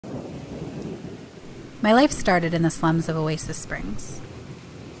My life started in the slums of Oasis Springs.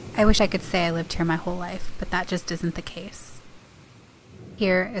 I wish I could say I lived here my whole life, but that just isn't the case.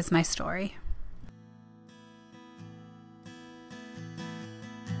 Here is my story.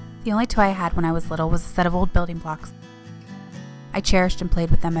 The only toy I had when I was little was a set of old building blocks. I cherished and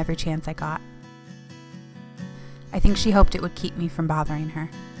played with them every chance I got. I think she hoped it would keep me from bothering her.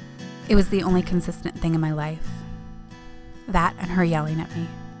 It was the only consistent thing in my life. That and her yelling at me.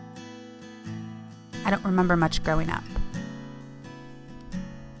 I don't remember much growing up,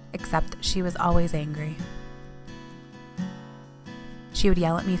 except that she was always angry. She would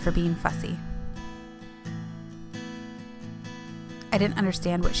yell at me for being fussy. I didn't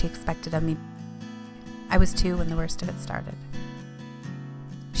understand what she expected of me. I was 2 when the worst of it started.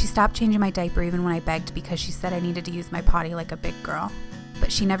 She stopped changing my diaper even when I begged because she said I needed to use my potty like a big girl.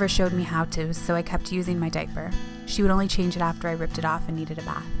 But she never showed me how to, so I kept using my diaper. She would only change it after I ripped it off and needed a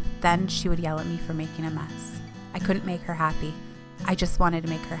bath. Then she would yell at me for making a mess. I couldn't make her happy. I just wanted to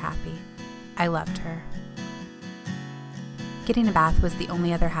make her happy. I loved her. Getting a bath was the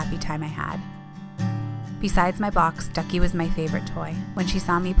only other happy time I had. Besides my box, Ducky was my favorite toy. When she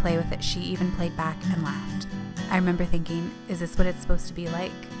saw me play with it, she even played back and laughed. I remember thinking, is this what it's supposed to be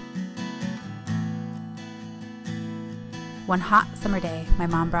like? One hot summer day, my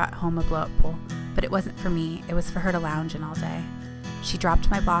mom brought home a blow-up pool, but it wasn't for me, it was for her to lounge in all day. She dropped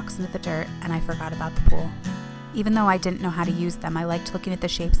my blocks into the dirt, and I forgot about the pool. Even though I didn't know how to use them, I liked looking at the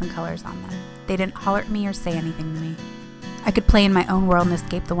shapes and colors on them. They didn't holler at me or say anything to me. I could play in my own world and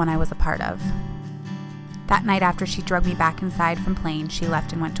escape the one I was a part of. That night after she drugged me back inside from playing, she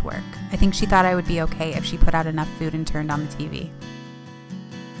left and went to work. I think she thought I would be okay if she put out enough food and turned on the TV.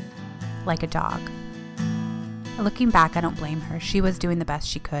 Like a dog. Looking back, I don't blame her. She was doing the best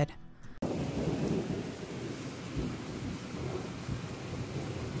she could.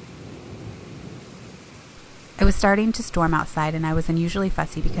 It was starting to storm outside and I was unusually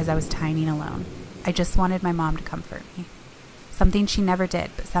fussy because I was tinying alone. I just wanted my mom to comfort me. Something she never did,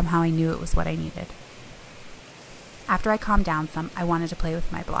 but somehow I knew it was what I needed. After I calmed down some, I wanted to play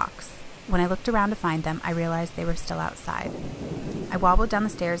with my blocks. When I looked around to find them, I realized they were still outside. I wobbled down the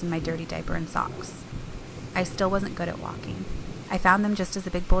stairs in my dirty diaper and socks. I still wasn't good at walking. I found them just as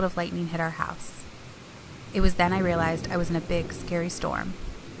a big bolt of lightning hit our house. It was then I realized I was in a big, scary storm.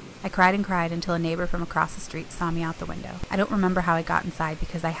 I cried and cried until a neighbor from across the street saw me out the window. I don't remember how I got inside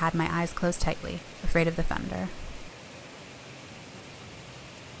because I had my eyes closed tightly, afraid of the thunder.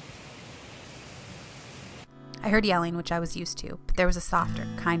 I heard yelling, which I was used to, but there was a softer,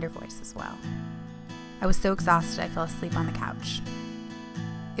 kinder voice as well. I was so exhausted I fell asleep on the couch.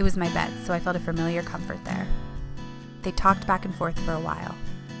 It was my bed, so I felt a familiar comfort there. They talked back and forth for a while.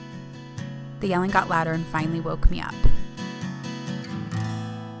 The yelling got louder and finally woke me up.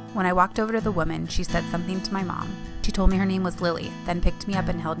 When I walked over to the woman, she said something to my mom. She told me her name was Lily, then picked me up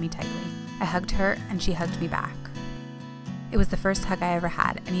and held me tightly. I hugged her, and she hugged me back. It was the first hug I ever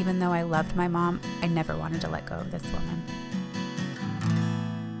had, and even though I loved my mom, I never wanted to let go of this woman.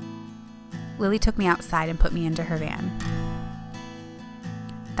 Lily took me outside and put me into her van.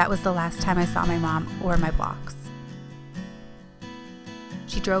 That was the last time I saw my mom or my blocks.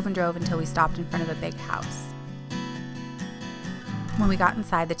 She drove and drove until we stopped in front of a big house. When we got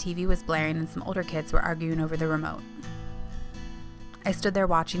inside, the TV was blaring and some older kids were arguing over the remote. I stood there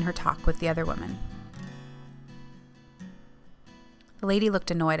watching her talk with the other woman. The lady looked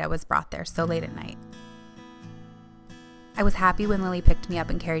annoyed I was brought there so late at night. I was happy when Lily picked me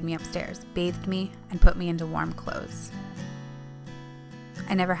up and carried me upstairs, bathed me, and put me into warm clothes.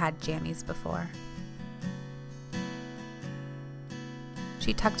 I never had jammies before.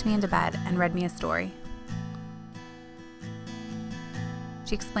 She tucked me into bed and read me a story.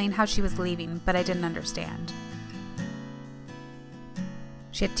 She explained how she was leaving, but I didn't understand.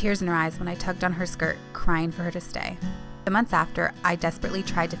 She had tears in her eyes when I tugged on her skirt, crying for her to stay. The months after, I desperately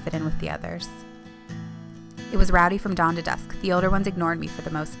tried to fit in with the others. It was rowdy from dawn to dusk. The older ones ignored me for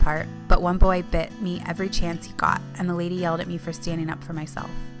the most part, but one boy bit me every chance he got, and the lady yelled at me for standing up for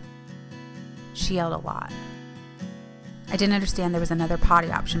myself. She yelled a lot. I didn't understand there was another potty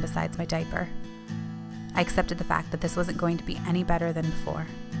option besides my diaper. I accepted the fact that this wasn't going to be any better than before.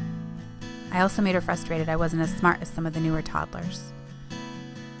 I also made her frustrated I wasn't as smart as some of the newer toddlers.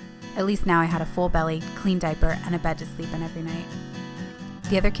 At least now I had a full belly, clean diaper, and a bed to sleep in every night.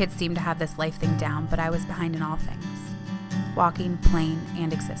 The other kids seemed to have this life thing down, but I was behind in all things. Walking, playing,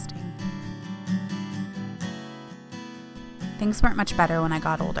 and existing. Things weren't much better when I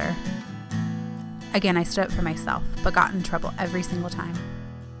got older. Again, I stood up for myself, but got in trouble every single time.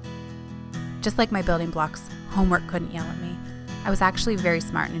 Just like my building blocks, homework couldn't yell at me. I was actually very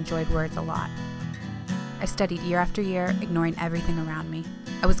smart and enjoyed words a lot. I studied year after year, ignoring everything around me.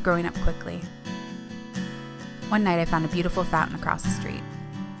 I was growing up quickly. One night I found a beautiful fountain across the street.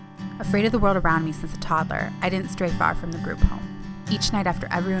 Afraid of the world around me since a toddler, I didn't stray far from the group home. Each night after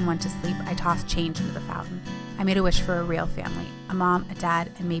everyone went to sleep, I tossed change into the fountain. I made a wish for a real family, a mom, a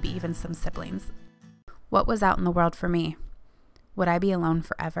dad, and maybe even some siblings. What was out in the world for me? Would I be alone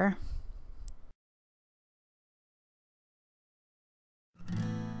forever?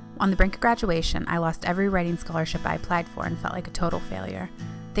 On the brink of graduation, I lost every writing scholarship I applied for and felt like a total failure.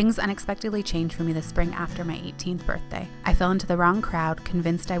 Things unexpectedly changed for me this spring after my 18th birthday. I fell into the wrong crowd,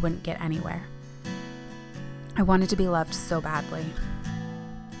 convinced I wouldn't get anywhere. I wanted to be loved so badly.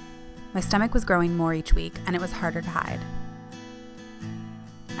 My stomach was growing more each week, and it was harder to hide.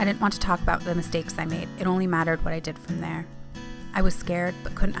 I didn't want to talk about the mistakes I made. It only mattered what I did from there. I was scared,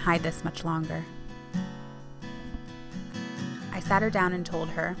 but couldn't hide this much longer. I sat her down and told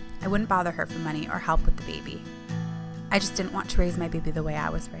her I wouldn't bother her for money or help with the baby. I just didn't want to raise my baby the way I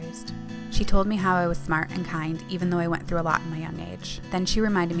was raised. She told me how I was smart and kind, even though I went through a lot in my young age. Then she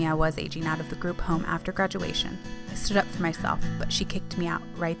reminded me I was aging out of the group home after graduation. I stood up for myself, but she kicked me out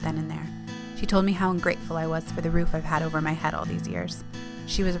right then and there. She told me how ungrateful I was for the roof I've had over my head all these years.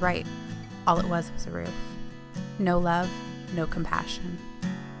 She was right. All it was a roof. No love, no compassion.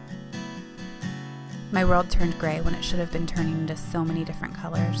 My world turned gray when it should have been turning into so many different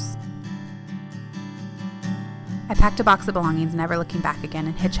colors. I packed a box of belongings, never looking back again,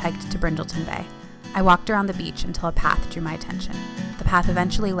 and hitchhiked to Brindleton Bay. I walked around the beach until a path drew my attention. The path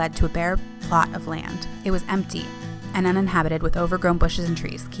eventually led to a bare plot of land. It was empty and uninhabited, with overgrown bushes and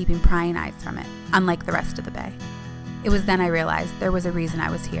trees, keeping prying eyes from it, unlike the rest of the bay. It was then I realized there was a reason I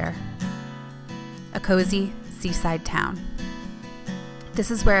was here. A cozy seaside town.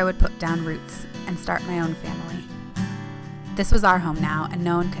 This is where I would put down roots and start my own family. This was our home now, and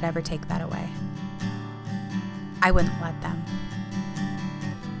no one could ever take that away. I wouldn't let them.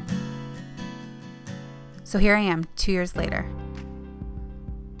 So here I am, 2 years later.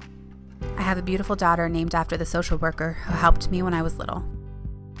 I have a beautiful daughter named after the social worker who helped me when I was little,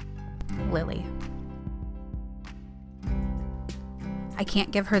 Lily. I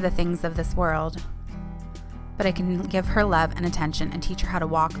can't give her the things of this world, but I can give her love and attention and teach her how to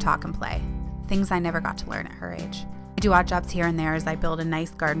walk, talk, and play, things I never got to learn at her age. I do odd jobs here and there as I build a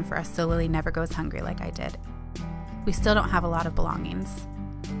nice garden for us so Lily never goes hungry like I did. We still don't have a lot of belongings.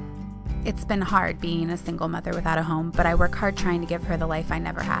 It's been hard being a single mother without a home, but I work hard trying to give her the life I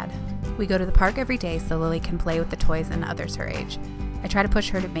never had. We go to the park every day so Lily can play with the toys and others her age. I try to push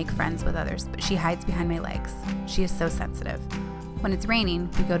her to make friends with others, but she hides behind my legs. She is so sensitive. When it's raining,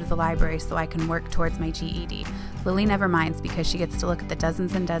 we go to the library so I can work towards my GED. Lily never minds because she gets to look at the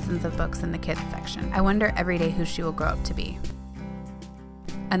dozens and dozens of books in the kids section. I wonder every day who she will grow up to be.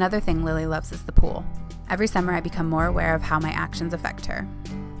 Another thing Lily loves is the pool. Every summer I become more aware of how my actions affect her.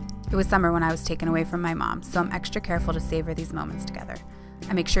 It was summer when I was taken away from my mom, so I'm extra careful to savor these moments together.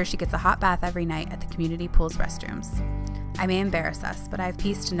 I make sure she gets a hot bath every night at the community pool's restrooms. I may embarrass us, but I have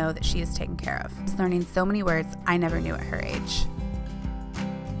peace to know that she is taken care of. She's learning so many words I never knew at her age.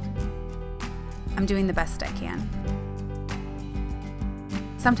 I'm doing the best I can.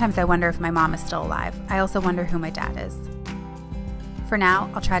 Sometimes I wonder if my mom is still alive. I also wonder who my dad is. For now,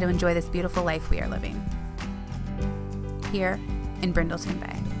 I'll try to enjoy this beautiful life we are living here in Brindleton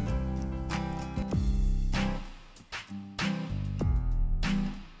Bay.